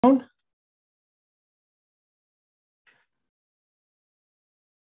on?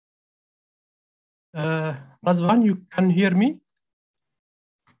 Razvan, you can hear me?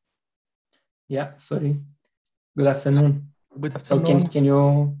 Yeah, sorry. Good afternoon. Good afternoon. So can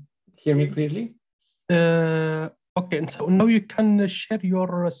you hear me clearly? Okay, so now you can share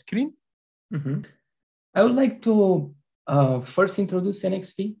your screen. I would like to first introduce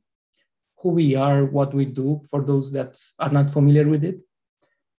NXP, who we are, what we do, for those that are not familiar with it.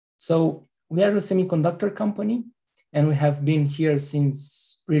 So we are a semiconductor company, and we have been here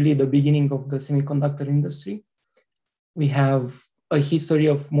since really the beginning of the semiconductor industry. We have a history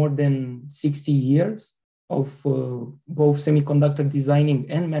of more than 60 years of both semiconductor designing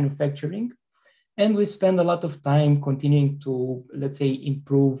and manufacturing. And we spend a lot of time continuing to, let's say,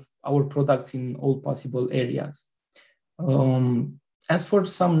 improve our products in all possible areas. As for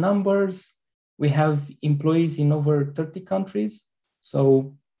some numbers, we have employees in over 30 countries.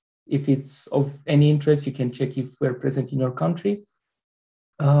 So if it's of any interest, you can check if we're present in your country.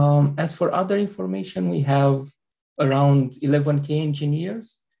 As for other information, we have around 11K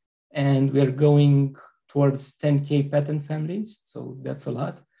engineers, and we're going towards 10K patent families. So that's a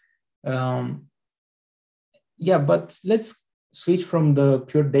lot. Yeah, but let's switch from the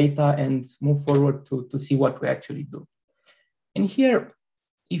pure data and move forward to see what we actually do. And here,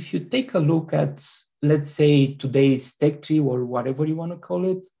 if you take a look at, let's say, today's tech tree or whatever you want to call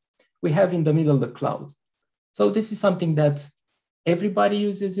it, we have in the middle the cloud. So this is something that everybody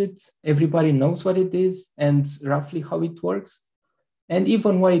uses it, everybody knows what it is and roughly how it works, and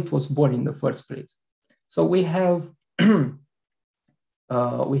even why it was born in the first place. So we have there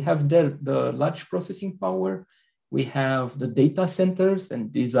the large processing power, we have the data centers,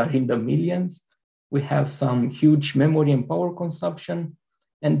 and these are in the millions. We have some huge memory and power consumption.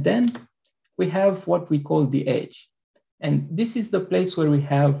 And then we have what we call the edge. And this is the place where we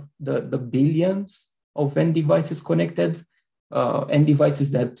have the billions of end devices connected, end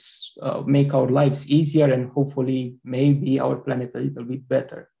devices that make our lives easier and hopefully maybe our planet a little bit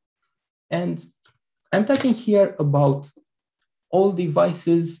better. And I'm talking here about all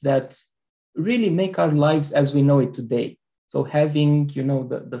devices that really make our lives as we know it today. So having,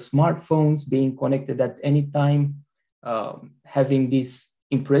 the smartphones being connected at any time, having this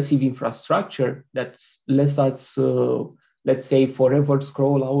impressive infrastructure that lets us, let's say, forever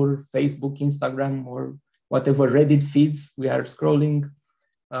scroll our Facebook, Instagram, or whatever Reddit feeds we are scrolling,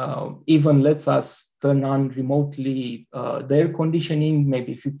 even lets us turn on remotely the air conditioning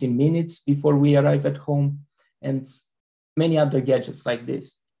maybe 15 minutes before we arrive at home, and many other gadgets like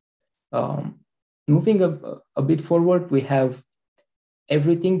this. Moving a bit forward, we have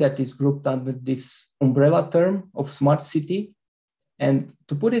everything that is grouped under this umbrella term of smart city. And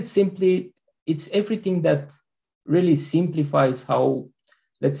to put it simply, it's everything that really simplifies how,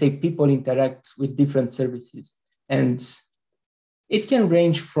 let's say, people interact with different services. And it can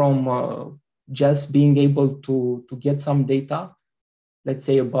range from just being able to get some data, let's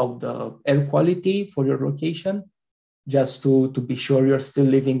say about the air quality for your location, just to be sure you're still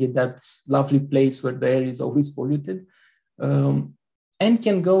living in that lovely place where the air is always polluted, and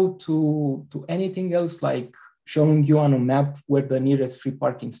can go to anything else, like showing you on a map where the nearest free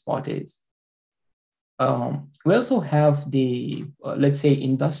parking spot is. We also have the, let's say,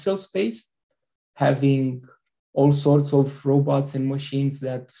 industrial space, having all sorts of robots and machines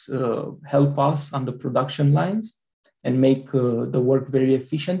that help us on the production lines and make the work very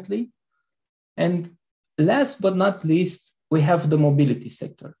efficiently. And last but not least, we have the mobility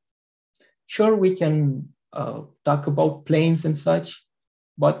sector. Sure, we can talk about planes and such,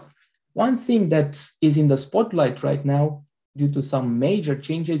 but one thing that is in the spotlight right now due to some major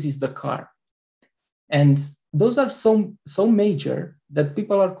changes is the car. And those are so major that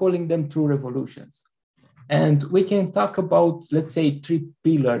people are calling them true revolutions. And we can talk about, let's say, 3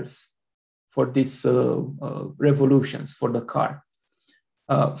 pillars for these revolutions for the car.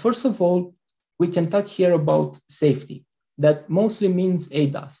 First of all, we can talk here about safety. That mostly means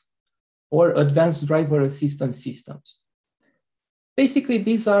ADAS, or Advanced Driver Assistance Systems. Basically,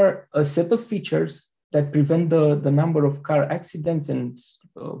 these are a set of features that prevent the number of car accidents and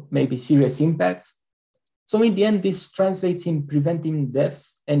maybe serious impacts. So in the end, this translates in preventing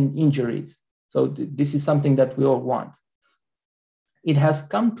deaths and injuries. So this is something that we all want. It has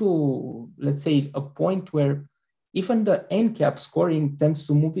come to, let's say, a point where even the NCAP scoring tends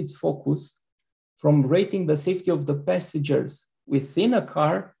to move its focus from rating the safety of the passengers within a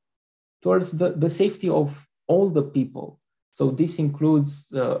car towards the safety of all the people. So this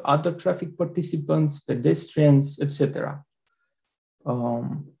includes other traffic participants, pedestrians, etc.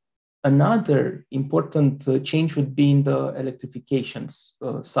 another important change would be in the electrification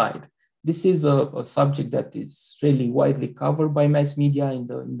side. This is a subject that is really widely covered by mass media in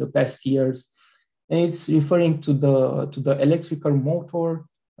the past years. And it's referring to the electrical motor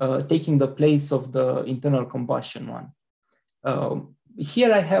taking the place of the internal combustion one.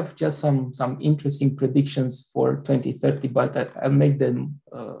 Here I have just some interesting predictions for 2030, but I'll make them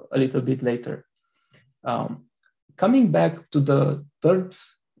a little bit later. Coming back to the third,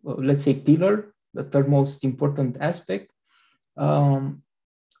 let's say, pillar, the third most important aspect,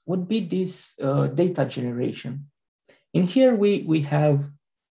 would be this data generation. In here, we have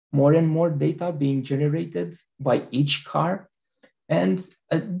more and more data being generated by each car. And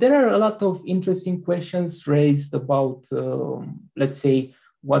there are a lot of interesting questions raised about, let's say,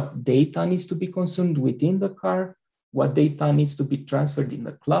 what data needs to be consumed within the car, what data needs to be transferred in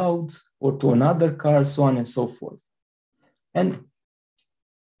the cloud or to another car, so on and so forth. And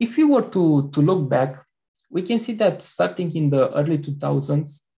if you were to look back, we can see that starting in the early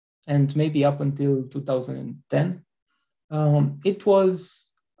 2000s and maybe up until 2010, it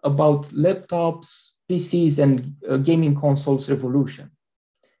was about laptops, PCs, and gaming consoles revolution.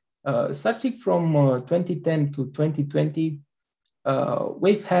 Starting from 2010 to 2020,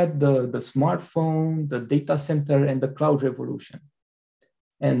 we've had the smartphone, the data center, and the cloud revolution.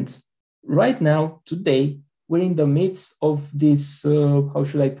 And right now, today, we're in the midst of this, how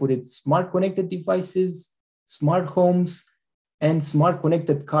should I put it, smart connected devices, smart homes, and smart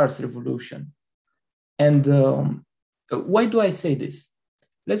connected cars revolution. And why do I say this?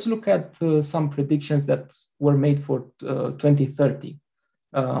 Let's look at some predictions that were made for 2030.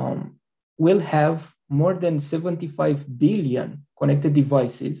 We'll have more than 75 billion connected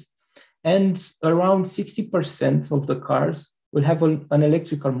devices, and around 60% of the cars will have an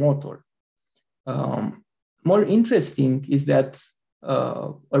electrical motor. More interesting is that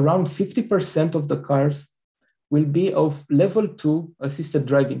around 50% of the cars will be of level 2 assisted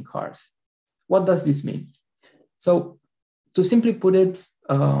driving cars. What does this mean? So to simply put it,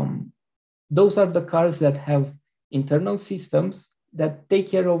 those are the cars that have internal systems that take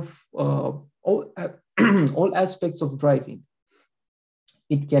care of all aspects of driving.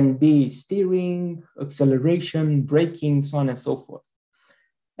 It can be steering, acceleration, braking, so on and so forth.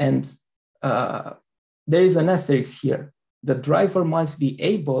 And there is an asterisk here. The driver must be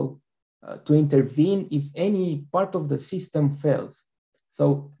able to intervene if any part of the system fails.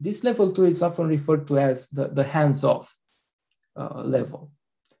 So this level 2 is often referred to as the hands-off level.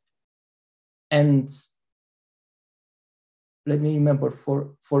 And let me remember,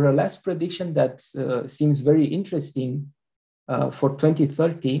 for a last prediction that seems very interesting for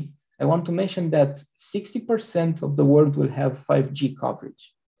 2030, I want to mention that 60% of the world will have 5G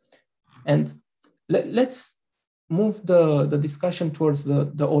coverage. And let's move the discussion towards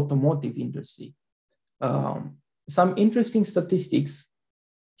the automotive industry. Some interesting statistics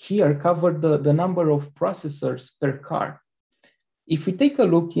here cover the number of processors per car. If we take a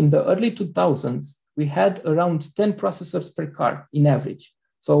look in the early 2000s, we had around 10 processors per car in average.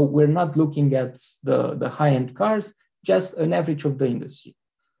 So we're not looking at the high-end cars, just an average of the industry.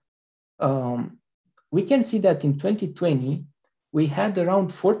 We can see that in 2020, we had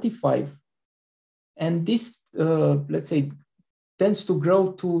around 45, and this, let's say, tends to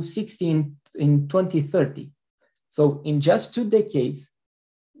grow to 60 in 2030. So in just 2 decades,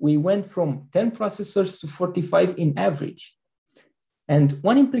 we went from 10 processors to 45 in average. And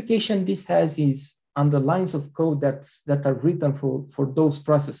one implication this has is on the lines of code that are written for those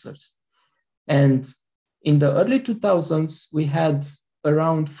processors. And in the early 2000s, we had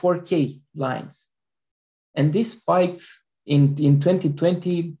around 4K lines. And this spiked in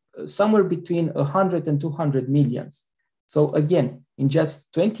 2020, somewhere between 100 and 200 millions. So again, in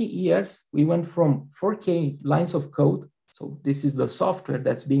just 20 years, we went from 4K lines of code. So this is the software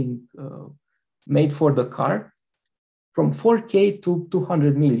that's being made for the car, from 4K to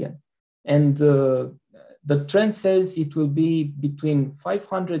 200 million. And the trend says it will be between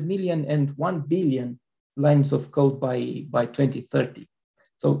 500 million and 1 billion lines of code by 2030.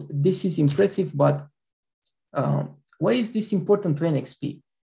 So this is impressive, but why is this important to NXP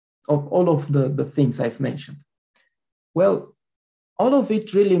of all of the things I've mentioned? Well, all of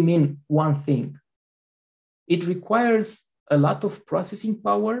it really mean one thing. It requires a lot of processing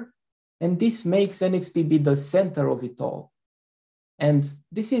power, and this makes NXP be the center of it all. And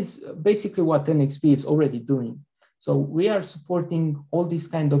this is basically what NXP is already doing. So we are supporting all these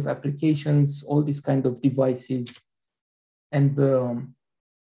kind of applications, all these kind of devices. And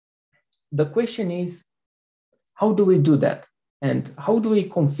the question is, how do we do that? And how do we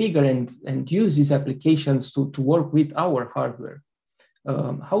configure and use these applications to work with our hardware?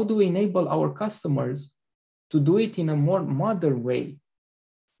 How do we enable our customers to do it in a more modern way?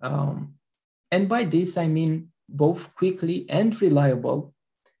 And by this, I mean both quickly and reliable.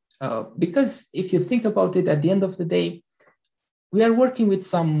 Because if you think about it, at the end of the day, we are working with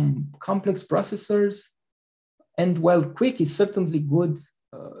some complex processors. And while quick is certainly good,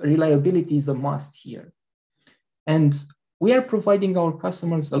 reliability is a must here. And we are providing our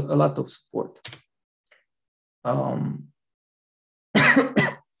customers a lot of support.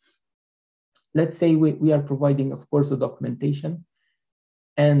 Let's say we are providing, of course, the documentation.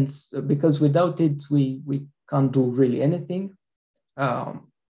 And because without it, we can't do really anything.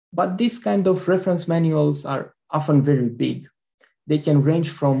 But these kind of reference manuals are often very big. They can range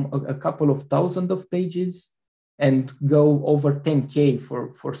from a couple of thousand of pages and go over 10K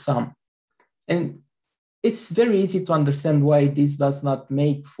for some. And it's very easy to understand why this does not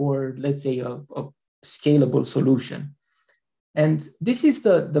make for, let's say, a scalable solution. And this is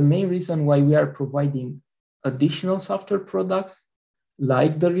the main reason why we are providing additional software products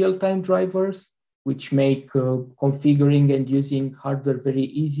like the real-time drivers, which make configuring and using hardware very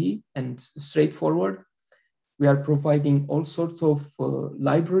easy and straightforward. We are providing all sorts of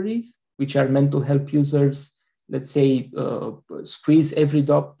libraries, which are meant to help users, let's say, squeeze every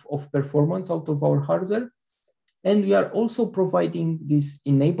drop of performance out of our hardware. And we are also providing these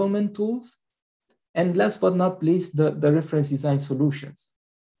enablement tools. And last but not least, the reference design solutions.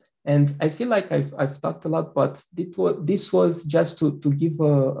 And I feel like I've talked a lot, but this was just to give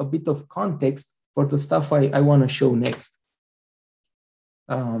a bit of context for the stuff I want to show next.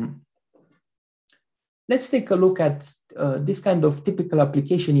 Let's take a look at this kind of typical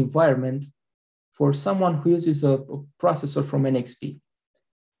application environment for someone who uses a processor from NXP.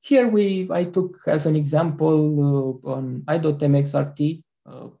 Here I took as an example on i.MXRT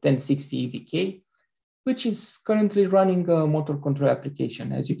 1060 EVK, which is currently running a motor control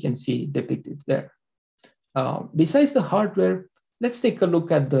application, as you can see depicted there. Besides the hardware, let's take a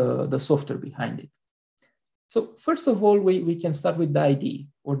look at the software behind it. So first of all, we can start with the IDE,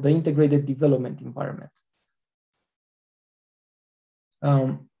 or the integrated development environment.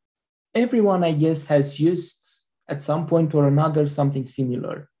 Everyone, I guess, has used at some point or another something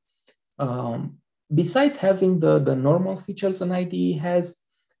similar. Besides having the normal features an IDE has,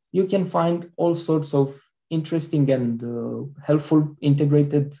 you can find all sorts of interesting and helpful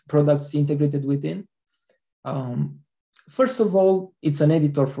integrated products integrated within. First of all, it's an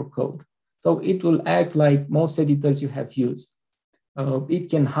editor for code. So it will act like most editors you have used. It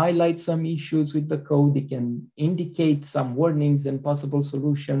can highlight some issues with the code. It can indicate some warnings and possible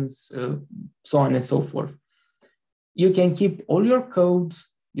solutions, so on and so forth. You can keep all your code,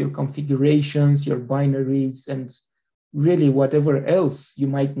 your configurations, your binaries, and really whatever else you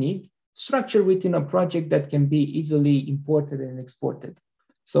might need, structured within a project that can be easily imported and exported.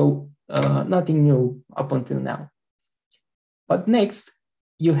 So nothing new up until now. But next,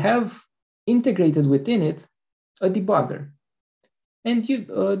 you have integrated within it a debugger. And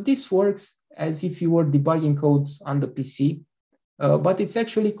this works as if you were debugging codes on the PC, but it's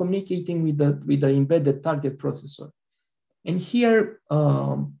actually communicating with the embedded target processor. And here, I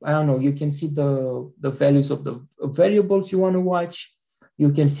don't know, you can see the values of the variables you want to watch.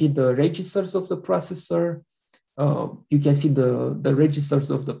 You can see the registers of the processor. You can see the registers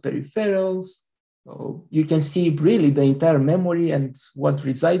of the peripherals. You can see really the entire memory and what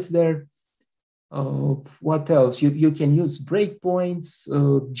resides there. What else? You can use breakpoints,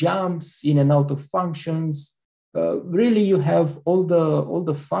 jumps in and out of functions. Really, you have all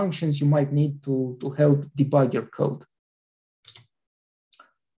the functions you might need to help debug your code.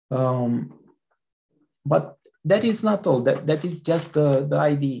 But that is not all. That is just the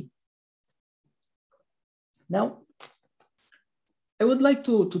IDE. Now, I would like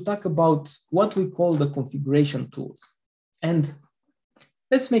to talk about what we call the configuration tools. And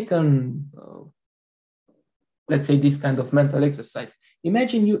let's make let's say this kind of mental exercise.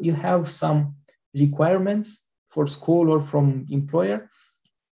 Imagine you have some requirements for school or from employer,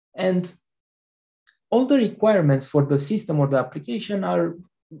 and all the requirements for the system or the application are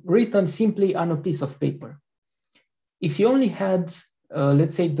written simply on a piece of paper. If you only had,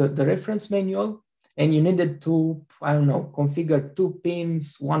 let's say, the reference manual, and you needed to, I don't know, configure 2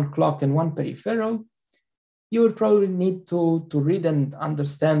 pins, 1 clock, and 1 peripheral, you would probably need to read and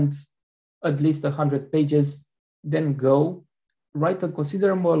understand at least 100 pages, then go write a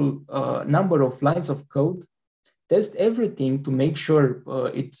considerable number of lines of code, test everything to make sure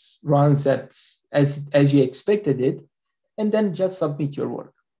it runs as you expected it, and then just submit your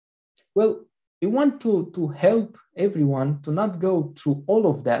work. Well, we want to help everyone to not go through all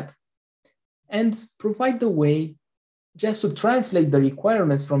of that and provide the way just to translate the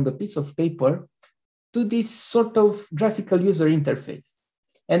requirements from the piece of paper to this sort of graphical user interface.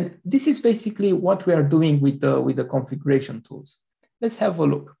 And this is basically what we are doing with the configuration tools. Let's have a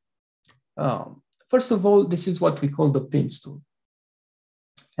look. First of all, this is what we call the pins tool.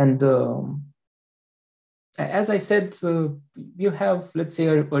 And as I said, you have, let's say,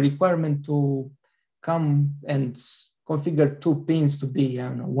 a requirement to come and configure 2 pins to be, I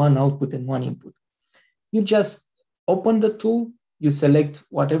don't know, 1 output and 1 input. You just open the tool, you select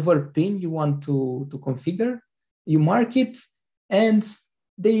whatever pin you want to configure, you mark it, and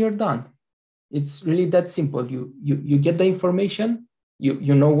then you're done. It's really that simple. You get the information,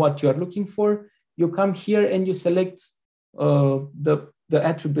 you know what you are looking for, you come here and you select the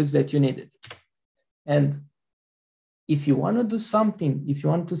attributes that you needed. And if you want to do something, if you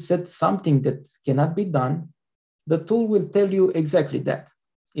want to set something that cannot be done, the tool will tell you exactly that.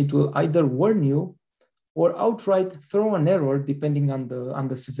 It will either warn you or outright throw an error depending on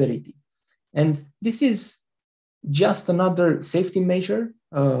the severity. And this is just another safety measure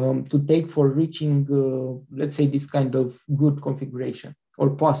to take for reaching, let's say, this kind of good configuration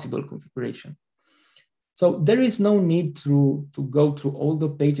or possible configuration. So there is no need to go through all the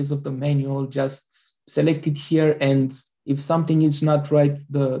pages of the manual, just select it here, and if something is not right,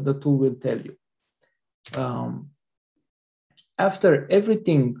 the tool will tell you. After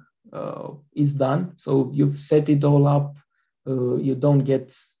everything is done, so you've set it all up, you don't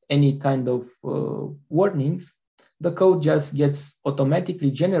get any kind of warnings, the code just gets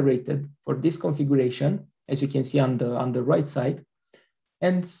automatically generated for this configuration, as you can see on the right side,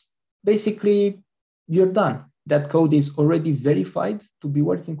 and basically you're done. That code is already verified to be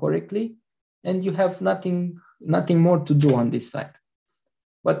working correctly, and you have nothing more to do on this side.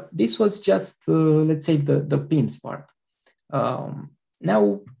 But this was just, let's say, the pins part.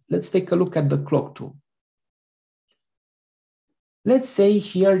 Now, let's take a look at the clock tool. Let's say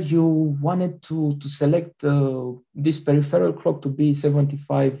here you wanted to select this peripheral clock to be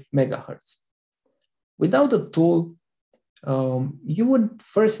 75 megahertz. Without the tool, you would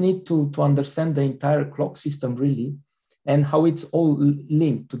first need to understand the entire clock system really and how it's all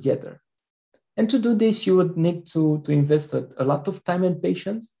linked together. And to do this, you would need to invest a lot of time and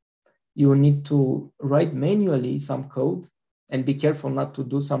patience. You will need to write manually some code and be careful not to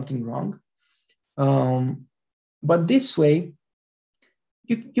do something wrong. But this way,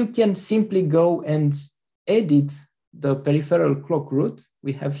 you can simply go and edit the peripheral clock route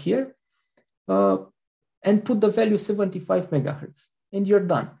we have here and put the value 75 megahertz, and you're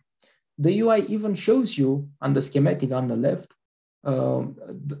done. The UI even shows you on the schematic on the left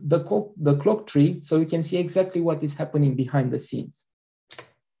the clock tree, so you can see exactly what is happening behind the scenes.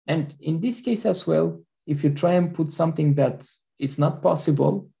 And in this case as well, if you try and put something that is not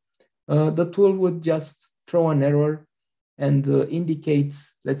possible, the tool would just throw an error and indicate,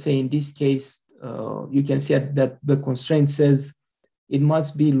 let's say in this case, you can see that the constraint says it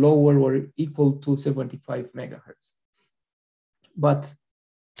must be lower or equal to 75 megahertz. But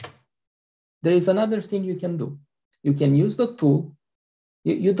there is another thing you can do. You can use the tool.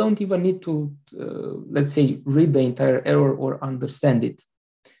 You don't even need to, let's say, read the entire error or understand it.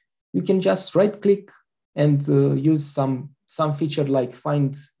 You can just right-click and use some feature like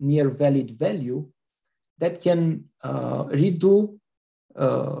find near valid value that can redo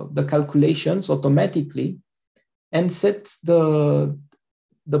the calculations automatically and set the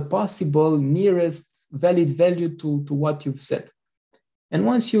possible nearest valid value to what you've set. And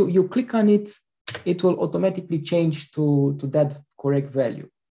once you click on it, it will automatically change to that correct value.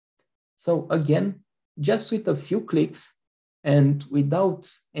 So again, just with a few clicks and without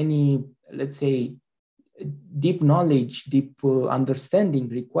any, let's say, deep knowledge, deep understanding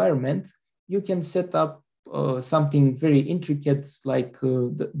requirement, you can set up something very intricate like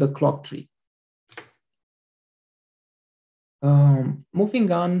the clock tree.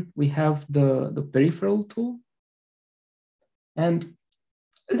 Moving on, we have the peripheral tool. And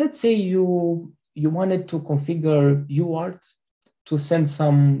let's say you wanted to configure UART to send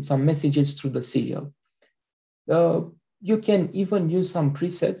some messages through the serial. You can even use some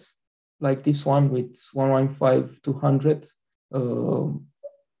presets like this one with 115/200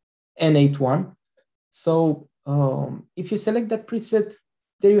 N81. So if you select that preset,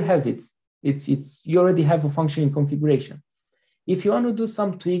 there you have it. You already have a functioning configuration. If you want to do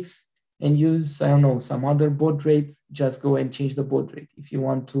some tweaks and use, I don't know, some other baud rate, just go and change the baud rate. If you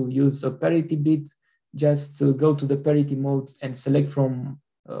want to use a parity bit, just go to the parity mode and select from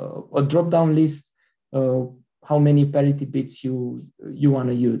a drop-down list how many parity bits you want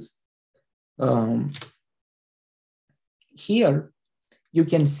to use. Here, you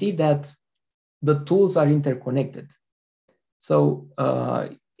can see that the tools are interconnected. So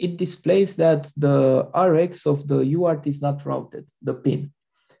it displays that the Rx of the UART is not routed, the pin.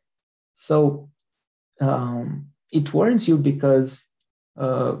 So it warns you because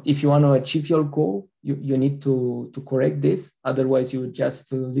if you want to achieve your goal, you need to correct this. Otherwise, you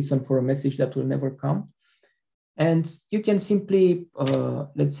just listen for a message that will never come. And you can simply,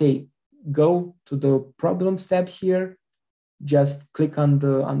 let's say, go to the problems tab here, just click on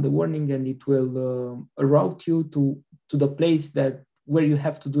the warning, and it will route you to the place where you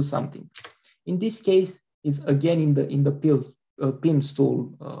have to do something. In this case, it's again in the pins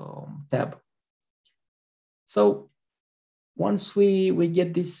tool tab. So once we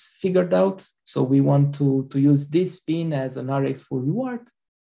get this figured out, so we want to use this pin as an RX for UART,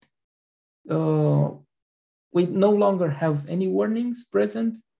 we no longer have any warnings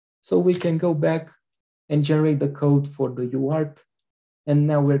present, so we can go back and generate the code for the UART, and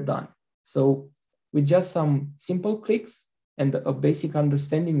now we're done. So with just some simple clicks and a basic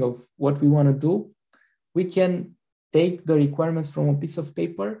understanding of what we want to do, we can take the requirements from a piece of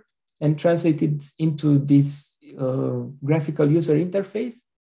paper and translate it into this graphical user interface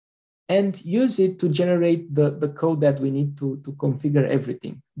and use it to generate the code that we need to configure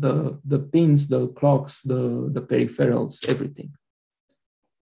everything, the pins, the clocks, the peripherals, everything.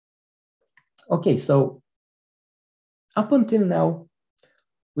 Okay, so up until now,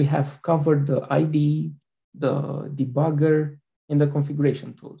 we have covered the IDE, the debugger, and the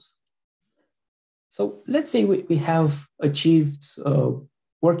configuration tools. So let's say we have achieved a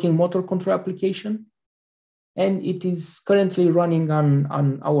working motor control application, and it is currently running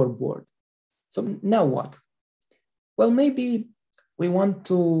on our board. So now what? Well, maybe we want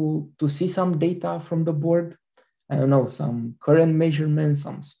to see some data from the board. I don't know, some current measurements,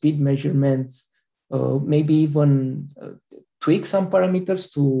 some speed measurements, maybe even tweak some parameters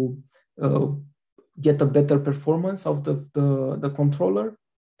to get a better performance of the controller.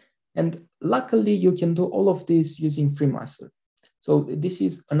 And luckily, you can do all of this using FreeMaster. So this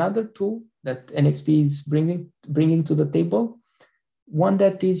is another tool that NXP is bringing to the table, one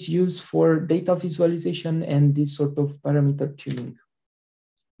that is used for data visualization and this sort of parameter tuning.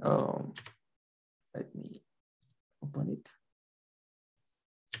 Let me open it.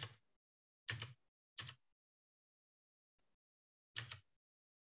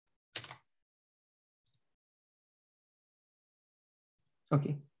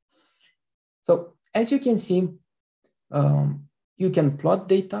 Okay. So as you can see, you can plot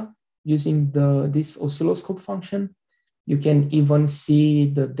data using this oscilloscope function. You can even see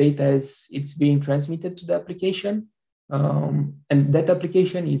the data as it's being transmitted to the application. And that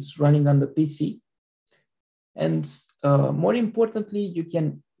application is running on the PC. And more importantly, you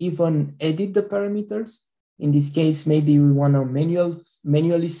can even edit the parameters. In this case, maybe we want to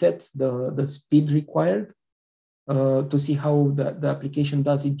manually set the speed required to see how the application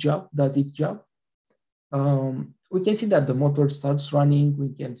does its job. We can see that the motor starts running. We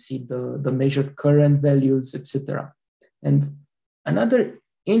can see the measured current values, etc. And another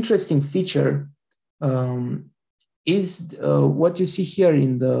interesting feature is what you see here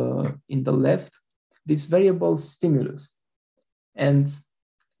in the left, this variable stimulus. And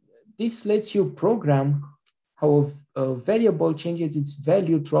this lets you program how a variable changes its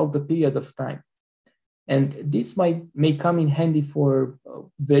value throughout the period of time. And this may come in handy for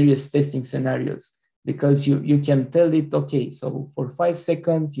various testing scenarios, because you can tell it, okay, so for 5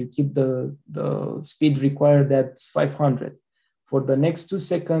 seconds, you keep the speed required at 500. For the next 2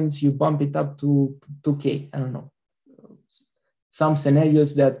 seconds, you bump it up to 2K. I don't know. Some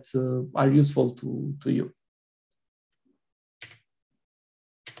scenarios that are useful to you.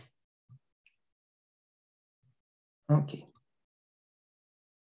 Okay.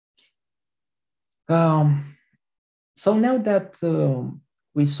 So now that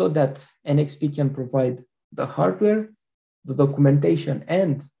we saw that NXP can provide the hardware, the documentation,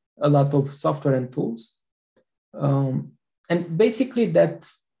 and a lot of software and tools. And basically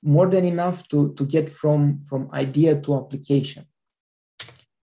that's more than enough to get from idea to application.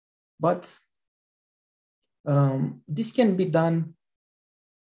 But this can be done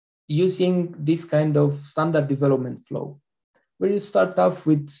using this kind of standard development flow, where you start off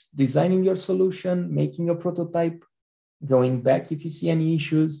with designing your solution, making a prototype, going back if you see any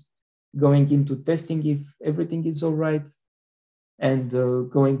issues, going into testing if everything is all right, and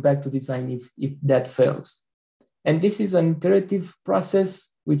going back to design if that fails. And this is an iterative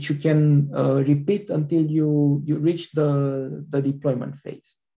process which you can repeat until you reach the deployment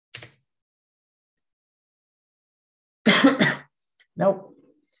phase. Now,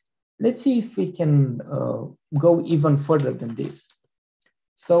 let's see if we can go even further than this.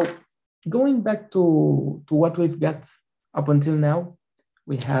 So going back to what we've got up until now,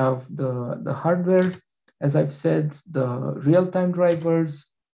 we have the hardware, as I've said, the real-time drivers,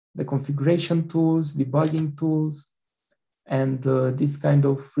 the configuration tools, debugging tools, and this kind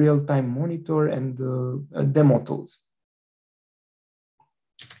of real-time monitor and demo tools.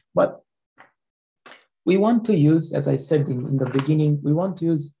 But we want to use, as I said in the beginning, we want to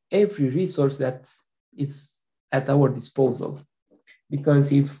use every resource that is at our disposal.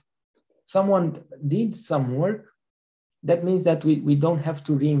 Because if someone did some work, that means that we don't have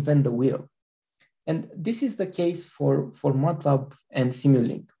to reinvent the wheel. And this is the case for MATLAB and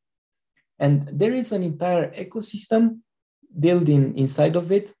Simulink. And there is an entire ecosystem built inside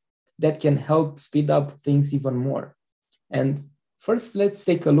of it that can help speed up things even more. And first, let's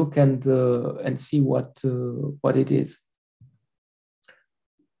take a look and see what it is.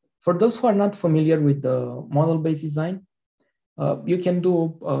 For those who are not familiar with the model-based design, you can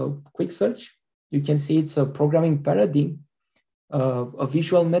do a quick search. You can see it's a programming paradigm, a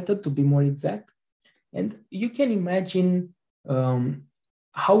visual method to be more exact. And you can imagine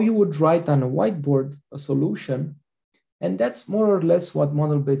how you would write on a whiteboard a solution. And that's more or less what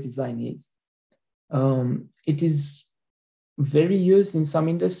model-based design is. It is very used in some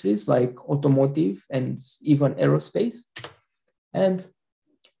industries like automotive and even aerospace. And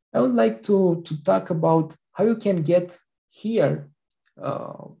I would like to talk about how you can get here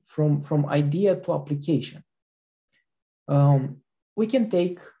from idea to application. We can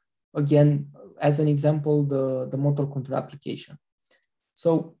take, again, as an example, the motor control application.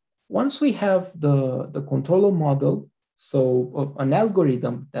 So once we have the controller model, so an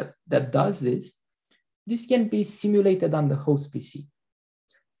algorithm that does this, this can be simulated on the host PC.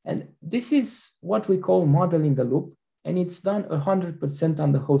 And this is what we call model in the loop, and it's done 100%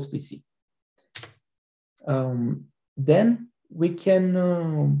 on the host PC. Then we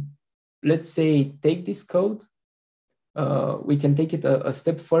can, let's say, take this code. We can take it a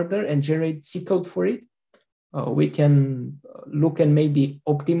step further and generate C code for it. We can look and maybe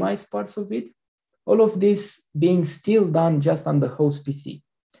optimize parts of it. All of this being still done just on the host PC.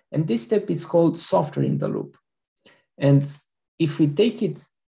 And this step is called software in the loop. And if we take it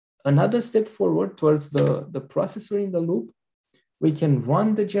another step forward towards the processor in the loop, we can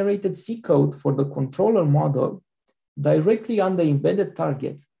run the generated C code for the controller model directly on the embedded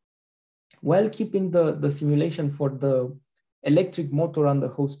target while keeping the simulation for the electric motor on the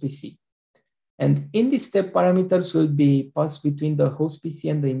host PC. And in this step, parameters will be passed between the host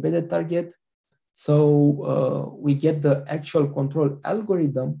PC and the embedded target. So we get the actual control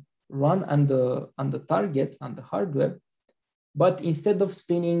algorithm run on the target, on the hardware. But instead of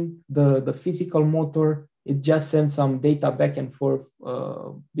spinning the physical motor, it just sends some data back and forth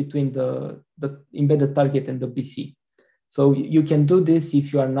between the embedded target and the PC. So you can do this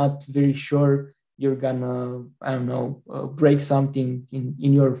if you are not very sure you're gonna, I don't know, break something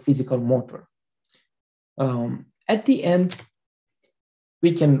in your physical motor. At the end,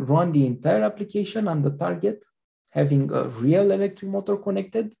 we can run the entire application on the target, having a real electric motor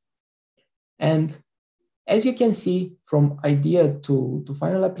connected. And as you can see, from idea to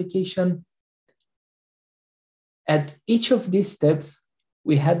final application, at each of these steps,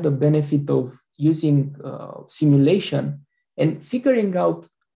 we had the benefit of using simulation and figuring out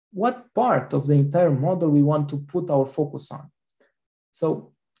what part of the entire model we want to put our focus on.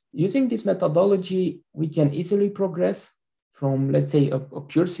 So using this methodology, we can easily progress from, let's say, a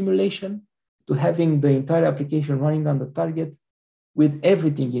pure simulation to having the entire application running on the target with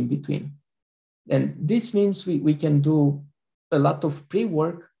everything in between. And this means we can do a lot of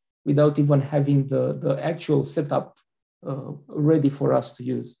pre-work without even having the actual setup ready for us to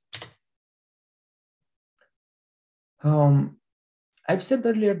use. I've said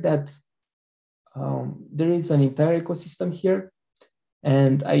earlier that there is an entire ecosystem here,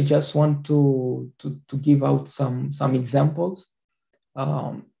 and I just want to give out some examples.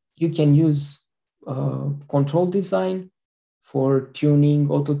 You can use control design for tuning,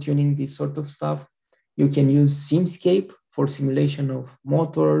 auto-tuning, this sort of stuff. You can use Simscape for simulation of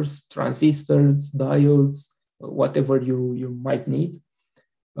motors, transistors, diodes, whatever you might need.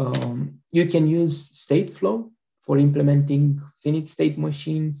 You can use Stateflow for implementing finite state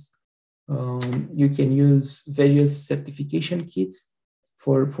machines. You can use various certification kits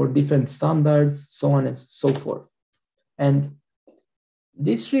for different standards, so on and so forth. And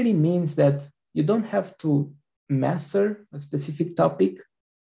this really means that you don't have to master a specific topic,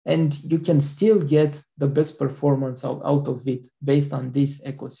 and you can still get the best performance out of it based on this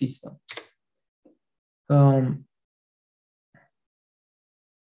ecosystem.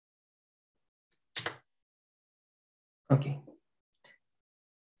 Okay.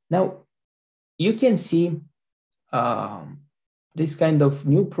 Now, you can see this kind of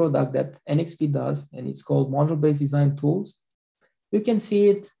new product that NXP does, and it's called model-based design tools, you can see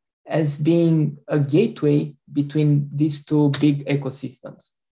it as being a gateway between these two big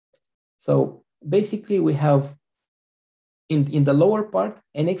ecosystems. So basically we have in the lower part,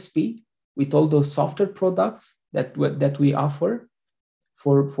 NXP with all those software products that we offer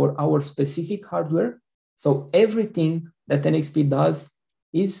for our specific hardware. So everything that NXP does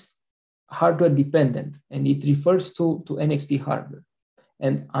is hardware dependent, and it refers to NXP hardware.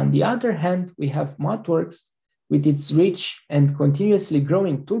 And on the other hand, we have MathWorks with its rich and continuously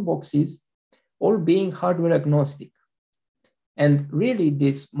growing toolboxes, all being hardware agnostic. And really,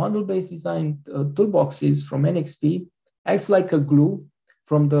 these model-based design toolboxes from NXP acts like a glue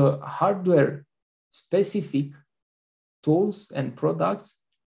from the hardware-specific tools and products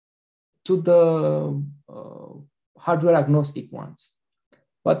to the hardware-agnostic ones.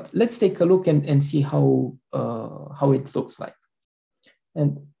 But let's take a look and see how it looks like.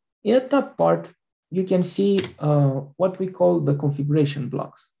 And in the top part, you can see what we call the configuration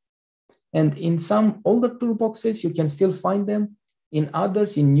blocks. And in some older toolboxes, you can still find them. In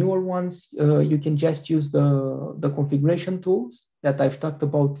others, in newer ones, you can just use the configuration tools that I've talked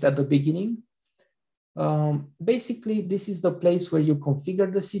about at the beginning. Basically, this is the place where you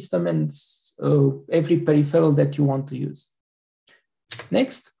configure the system and every peripheral that you want to use.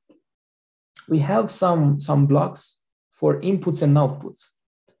 Next, we have some blocks for inputs and outputs.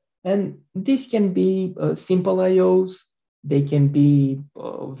 And these can be simple IOs. They can be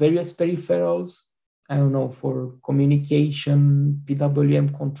various peripherals, I don't know, for communication,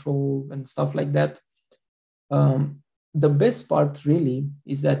 PWM control, and stuff like that. The best part really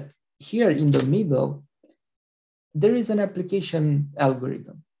is that here in the middle, there is an application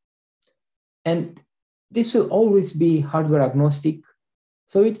algorithm. And this will always be hardware agnostic,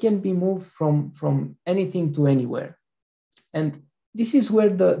 so it can be moved from anything to anywhere. And this is where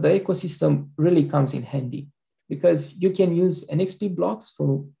the ecosystem really comes in handy, because you can use NXP blocks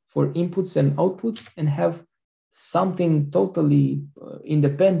for inputs and outputs and have something totally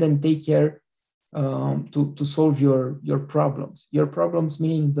independent take care to solve your problems. Your problems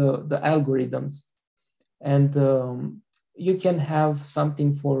meaning the algorithms. And you can have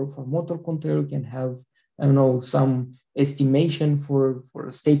something for motor control, you can have, I don't know, some estimation for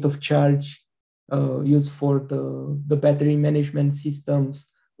state of charge, used for the battery management systems,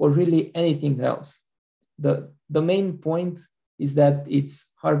 or really anything else. The main point is that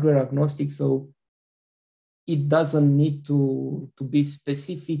it's hardware agnostic, so it doesn't need to be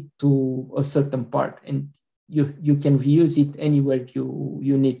specific to a certain part, and you can reuse it anywhere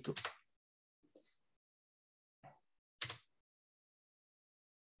you need to.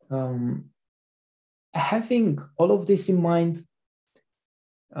 Having all of this in mind,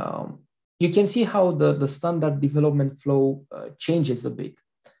 you can see how the standard development flow changes a bit.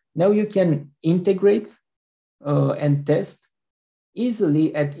 Now you can integrate and test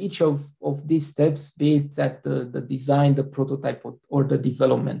easily at each of these steps, be it at the design, the prototype, or the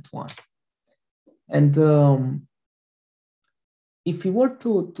development one. And if we were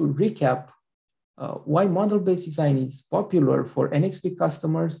to recap why model-based design is popular for NXP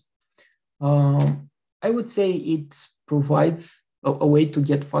customers, I would say it provides a way to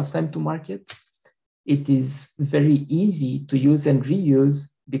get fast time to market. It is very easy to use and reuse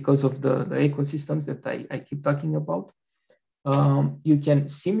because of the ecosystems that I keep talking about. You can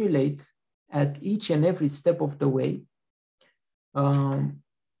simulate at each and every step of the way.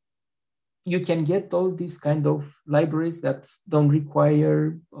 You can get all these kind of libraries that don't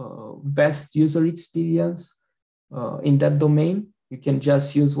require vast user experience in that domain. You can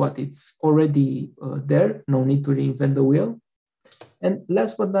just use what it's already there, no need to reinvent the wheel. And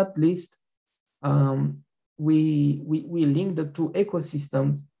last but not least, we link the two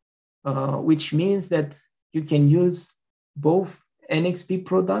ecosystems, which means that you can use both NXP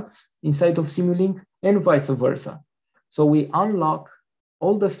products inside of Simulink and vice versa. So we unlock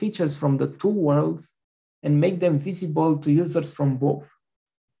all the features from the two worlds and make them visible to users from both.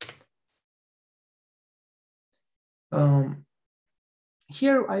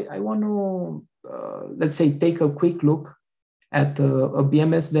 Here, I want to, let's say, take a quick look at a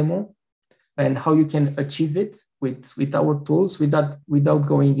BMS demo and how you can achieve it with our tools without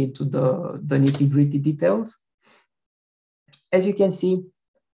going into the nitty-gritty details. As you can see,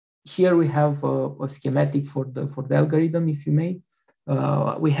 here we have a schematic for the algorithm, if you may.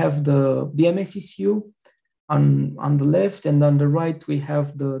 We have the BMS ECU on the left, and on the right, we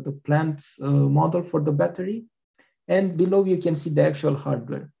have the plant model for the battery. And below, you can see the actual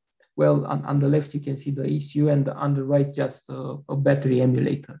hardware. Well, on the left, you can see the ECU, and on the right, just a battery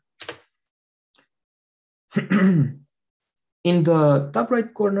emulator. In the top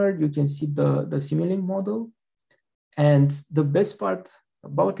right corner, you can see the Simulink model. And the best part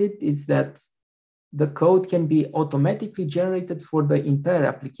about it is that the code can be automatically generated for the entire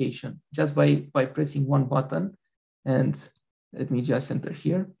application just by pressing one button. And let me just enter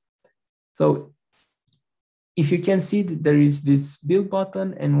here. So if you can see, there is this build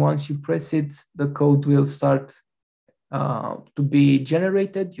button, and once you press it, the code will start to be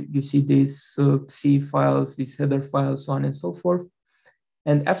generated. You see these C files, these header files, so on and so forth.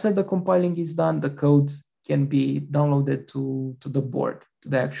 And after the compiling is done, the code can be downloaded to the board, to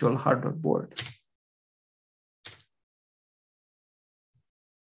the actual hardware board.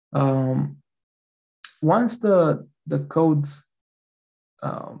 Once the code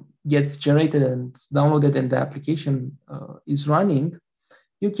gets generated and downloaded and the application is running,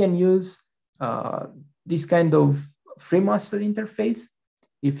 you can use this kind of FreeMaster interface.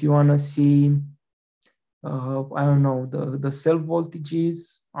 If you want to see, I don't know, the cell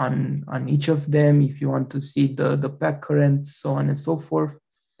voltages on each of them, if you want to see the pack current, so on and so forth.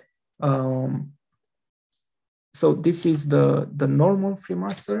 So this is the normal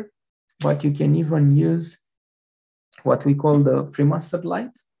FreeMaster, but you can even use what we call the FreeMaster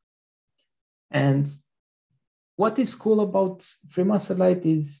Lite. And what is cool about FreeMaster Lite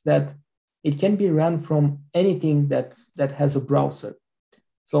is that it can be run from anything that has a browser.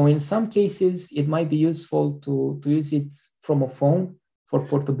 So in some cases, it might be useful to use it from a phone for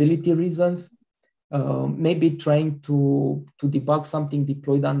portability reasons, maybe trying to debug something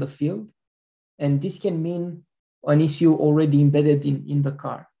deployed on the field. And this can mean an issue already embedded in the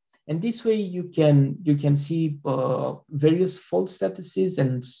car. And this way you can see various fault statuses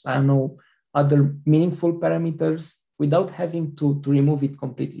and, I don't know, other meaningful parameters without having to remove it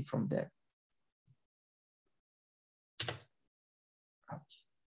completely from there.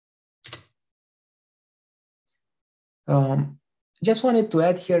 Just wanted to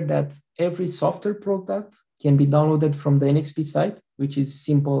add here that every software product can be downloaded from the NXP site, which is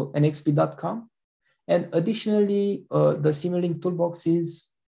simple nxp.com. And additionally, the Simulink toolboxes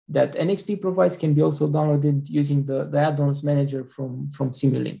that NXP provides can be also downloaded using the add-ons manager from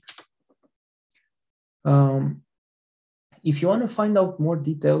Simulink. If you want to find out more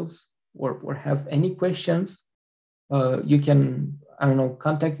details or have any questions, you can, I don't know,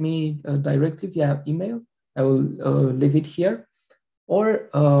 contact me directly via email. I will leave it here. Or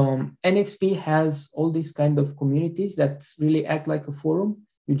NXP has all these kind of communities that really act like a forum.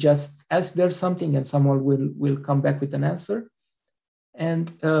 You just ask there something and someone will come back with an answer. And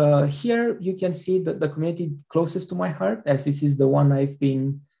here you can see the community closest to my heart, as this is the one I've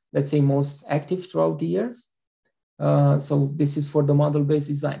been, let's say, most active throughout the years. So this is for the model-based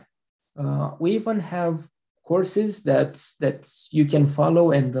design. We even have courses that you can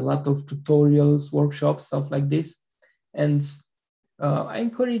follow and a lot of tutorials, workshops, stuff like this. And I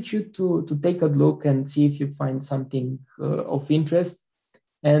encourage you to take a look and see if you find something of interest.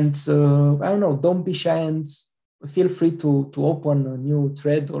 And I don't know, don't be shy and feel free to open a new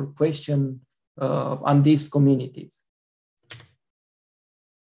thread or question on these communities.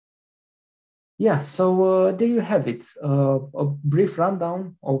 Yeah, so there you have it, a brief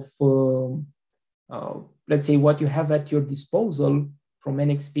rundown of, let's say, what you have at your disposal from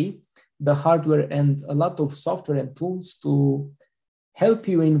NXP, the hardware and a lot of software and tools to help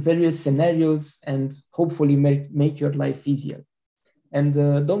you in various scenarios and hopefully make your life easier. And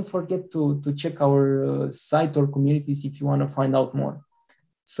don't forget to check our site or communities if you want to find out more.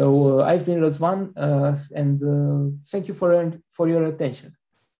 So I've been Razvan, and thank you for your attention.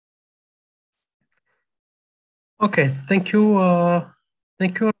 Okay, thank you,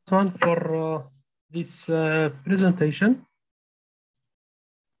 Razvan, for this presentation.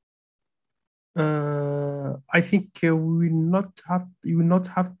 I think you will not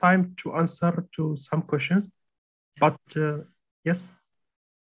have time to answer to some questions, but yes.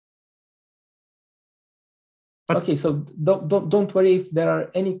 Okay, so don't worry if there are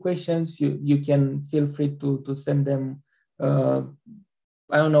any questions. You can feel free to send them. I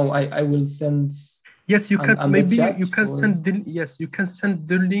don't know. I will send. Yes, you can. Maybe you can send the you can send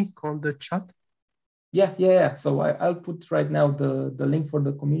the link on the chat. Yeah. So I'll put right now the link for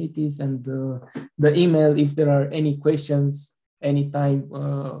the communities and the email if there are any questions anytime.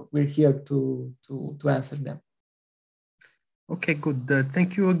 We're here to answer them. Okay, good.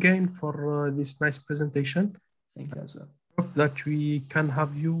 Thank you again for this nice presentation. Thank you as well. Hope that we can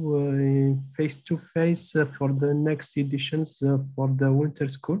have you face to face for the next editions for the winter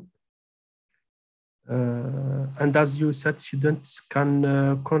school. And as you said, students can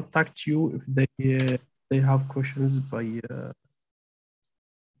contact you if they have questions by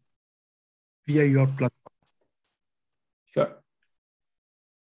via your platform. Sure.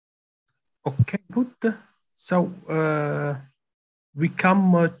 Okay, good. So we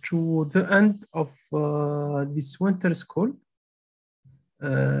come to the end of this winter school.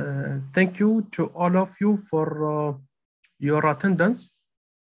 Thank you to all of you for your attendance.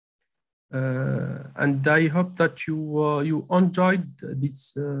 And I hope that you enjoyed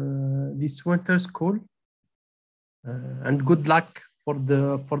this winter school. And good luck for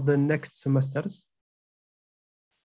the next semesters.